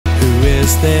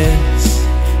is this?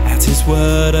 At his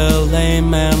word a lame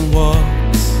man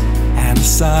walks, and a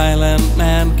silent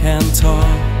man can talk,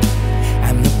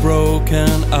 and the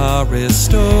broken are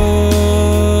restored.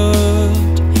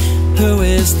 Who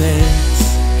is this?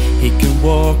 He can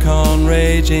walk on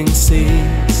raging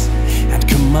seas, and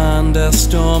command a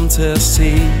storm to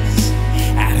cease.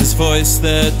 At his voice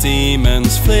the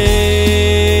demons flee.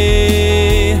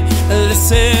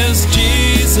 This is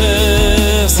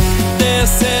Jesus,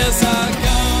 this is our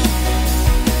God.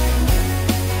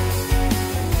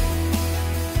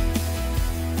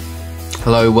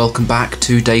 Hello, welcome back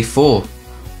to day 4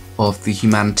 of the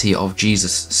Humanity of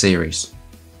Jesus series.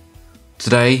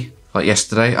 Today, like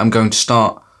yesterday, I'm going to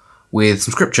start with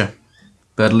some scripture,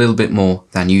 but a little bit more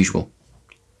than usual.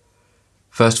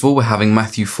 First of all, we're having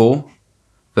Matthew 4,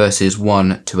 verses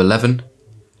 1 to 11,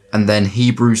 and then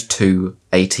Hebrews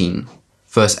 2:18.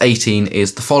 Verse 18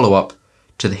 is the follow-up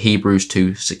to the Hebrews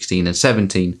 2:16 and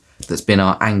 17 that's been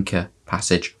our anchor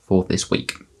passage for this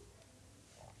week.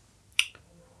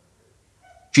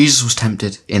 Jesus was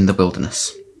tempted in the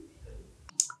wilderness.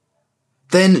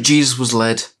 Then Jesus was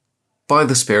led by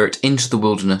the Spirit into the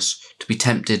wilderness to be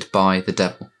tempted by the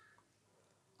devil.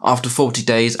 After 40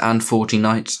 days and 40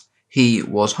 nights, he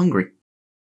was hungry.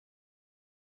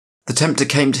 The tempter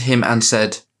came to him and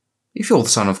said, "If you're the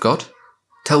Son of God,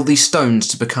 tell these stones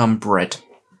to become bread."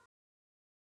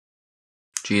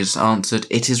 Jesus answered,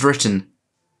 "It is written,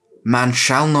 man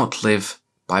shall not live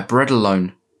by bread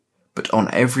alone, but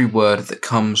on every word that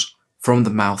comes from the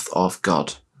mouth of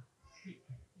God."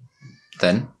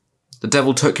 Then the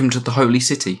devil took him to the holy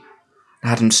city and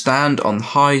had him stand on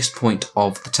the highest point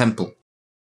of the temple.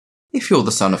 "If you're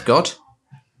the Son of God,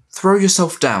 throw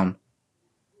yourself down,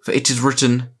 for it is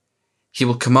written, he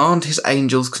will command his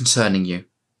angels concerning you,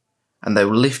 and they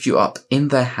will lift you up in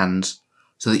their hands,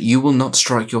 so that you will not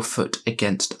strike your foot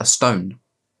against a stone."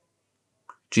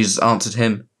 Jesus answered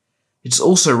him, "It is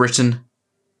also written,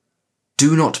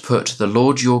 do not put the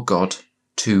Lord your God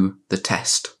to the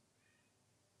test."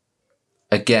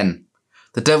 Again,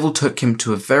 the devil took him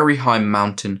to a very high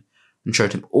mountain and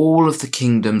showed him all of the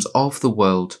kingdoms of the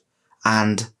world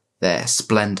and their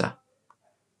splendour.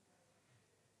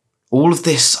 "All of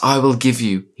this I will give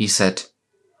you," he said,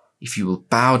 "if you will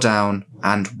bow down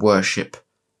and worship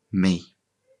me."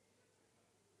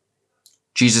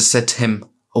 Jesus said to him,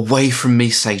 "Away from me,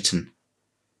 Satan,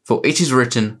 for it is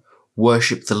written,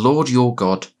 worship the Lord your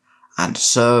God and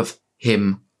serve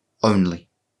him only."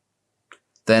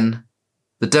 Then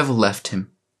the devil left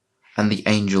him, and the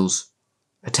angels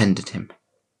attended him.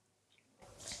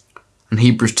 In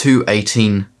Hebrews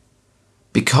 2:18,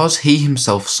 because he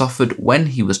himself suffered when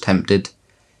he was tempted,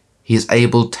 he is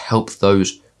able to help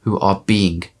those who are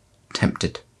being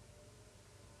tempted.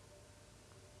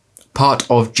 Part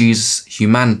of Jesus'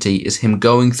 humanity is him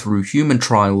going through human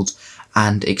trials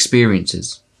and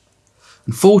experiences.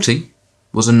 And 40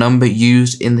 was a number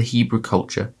used in the Hebrew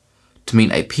culture to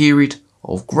mean a period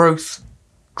of growth,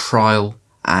 trial,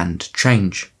 and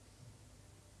change.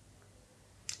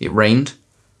 It rained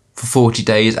for 40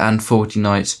 days and 40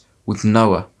 nights with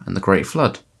Noah and the Great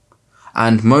Flood,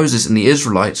 and Moses and the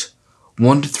Israelites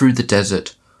wandered through the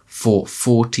desert for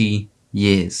 40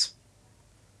 years.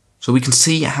 So we can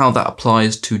see how that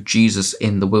applies to Jesus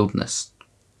in the wilderness,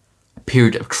 a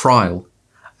period of trial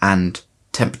and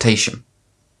temptation.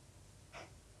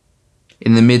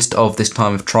 In the midst of this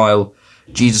time of trial,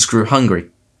 Jesus grew hungry.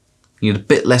 You need a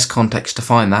bit less context to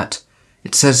find that.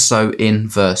 It says so in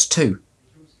verse 2.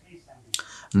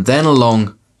 Then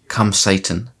along comes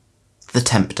Satan, the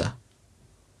tempter,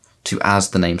 to, as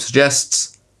the name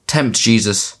suggests, tempt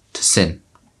Jesus to sin,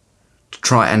 to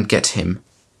try and get him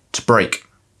to break.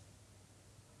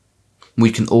 We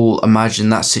can all imagine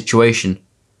that situation.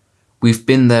 We've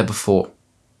been there before.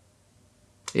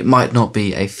 It might not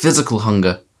be a physical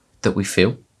hunger that we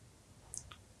feel,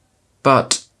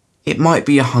 but it might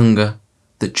be a hunger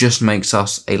that just makes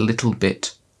us a little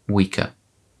bit weaker,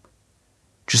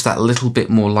 just that little bit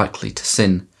more likely to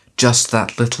sin, just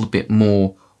that little bit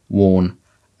more worn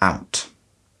out.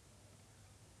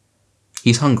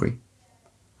 He's hungry,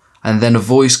 and then a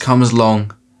voice comes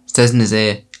along, says in his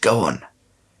ear, "Go on,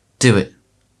 do it,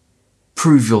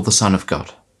 prove you're the Son of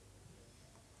God."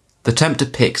 The tempter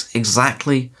picks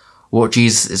exactly what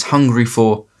Jesus is hungry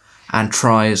for and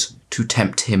tries to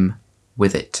tempt him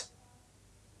with it.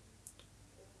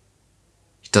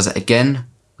 He does it again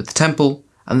with the temple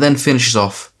and then finishes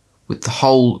off with the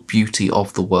whole beauty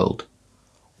of the world.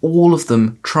 All of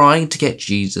them trying to get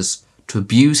Jesus to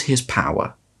abuse his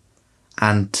power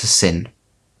and to sin.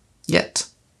 Yet,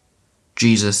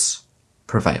 Jesus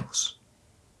prevails.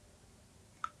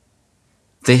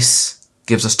 This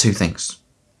gives us two things.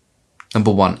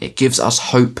 Number one, it gives us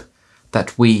hope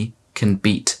that we can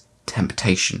beat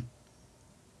temptation.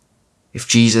 If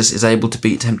Jesus is able to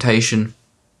beat temptation,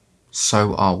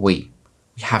 so are we.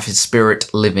 We have his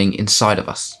Spirit living inside of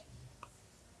us.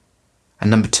 And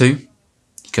number two,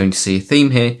 you're going to see a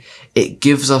theme here, it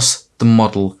gives us the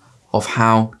model of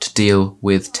how to deal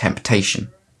with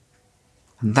temptation.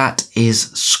 And that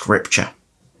is Scripture.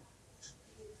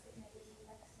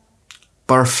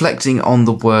 By reflecting on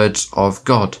the words of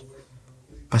God,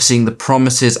 by seeing the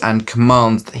promises and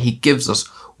commands that he gives us,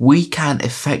 we can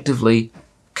effectively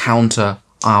counter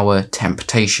our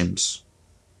temptations.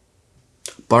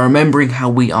 By remembering how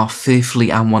we are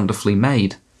fearfully and wonderfully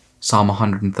made, Psalm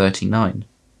 139.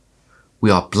 We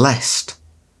are blessed,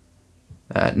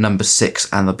 number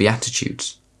 6 and the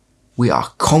Beatitudes. We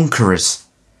are conquerors,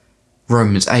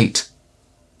 Romans 8.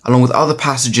 Along with other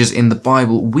passages in the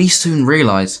Bible, we soon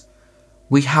realise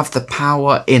we have the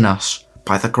power in us,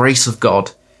 by the grace of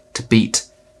God, to beat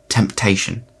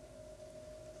temptation.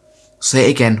 Say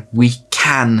it again, we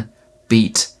can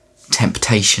beat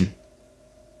temptation.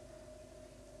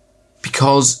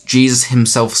 Because Jesus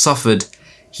himself suffered,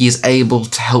 he is able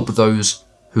to help those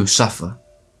who suffer.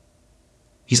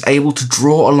 He's able to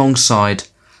draw alongside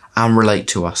and relate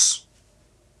to us.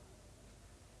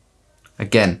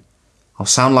 Again, I'll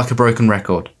sound like a broken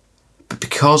record, but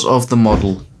because of the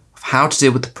model of how to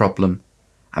deal with the problem,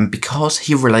 and because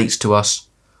he relates to us,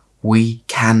 we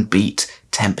can beat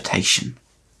temptation.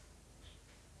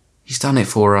 He's done it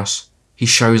for us. He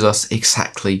shows us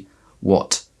exactly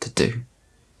what to do.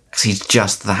 Because he's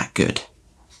just that good.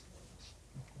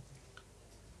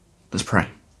 Let's pray.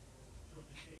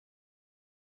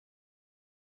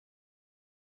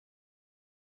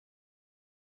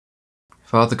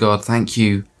 Father God, thank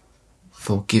you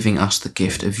for giving us the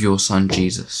gift of your Son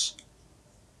Jesus.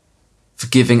 For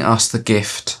giving us the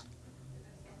gift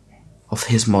of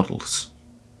his models.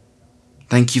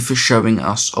 Thank you for showing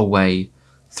us a way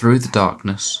through the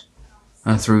darkness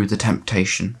and through the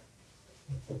temptation.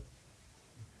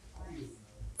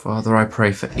 Father, I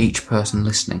pray for each person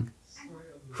listening,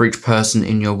 for each person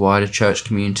in your wider church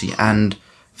community, and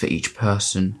for each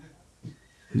person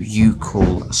who you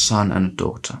call a son and a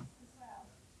daughter.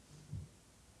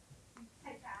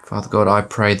 Father God, I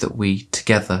pray that we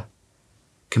together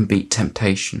can beat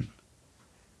temptation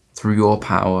through your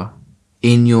power,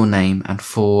 in your name, and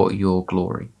for your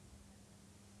glory.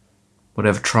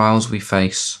 Whatever trials we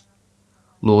face,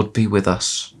 Lord, be with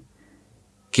us.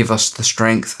 Give us the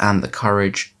strength and the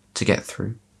courage to get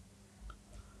through.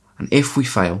 And if we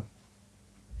fail,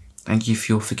 thank you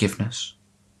for your forgiveness,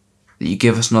 that you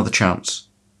give us another chance.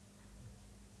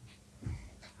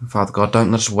 And Father God,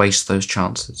 don't let us waste those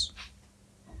chances.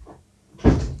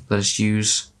 Let us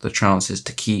use the chances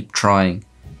to keep trying,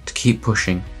 to keep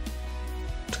pushing,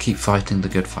 to keep fighting the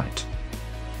good fight.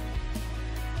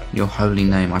 In your holy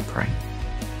name I pray,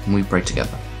 and we pray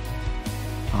together.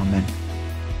 Amen.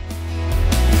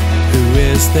 Who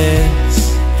is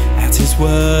this? At his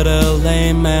word a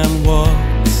lame man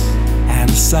walks, and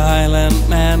a silent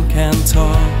man can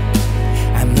talk,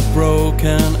 and the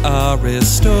broken are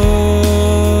restored.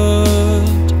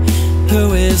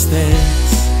 Who is this?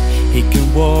 He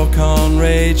can walk on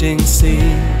raging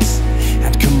seas,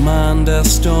 and command a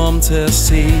storm to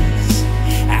cease.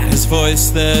 At his voice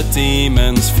the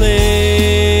demons flee.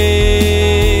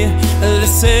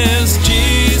 This is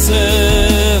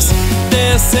Jesus.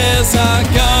 This is our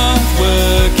God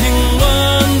working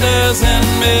wonders in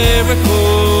me.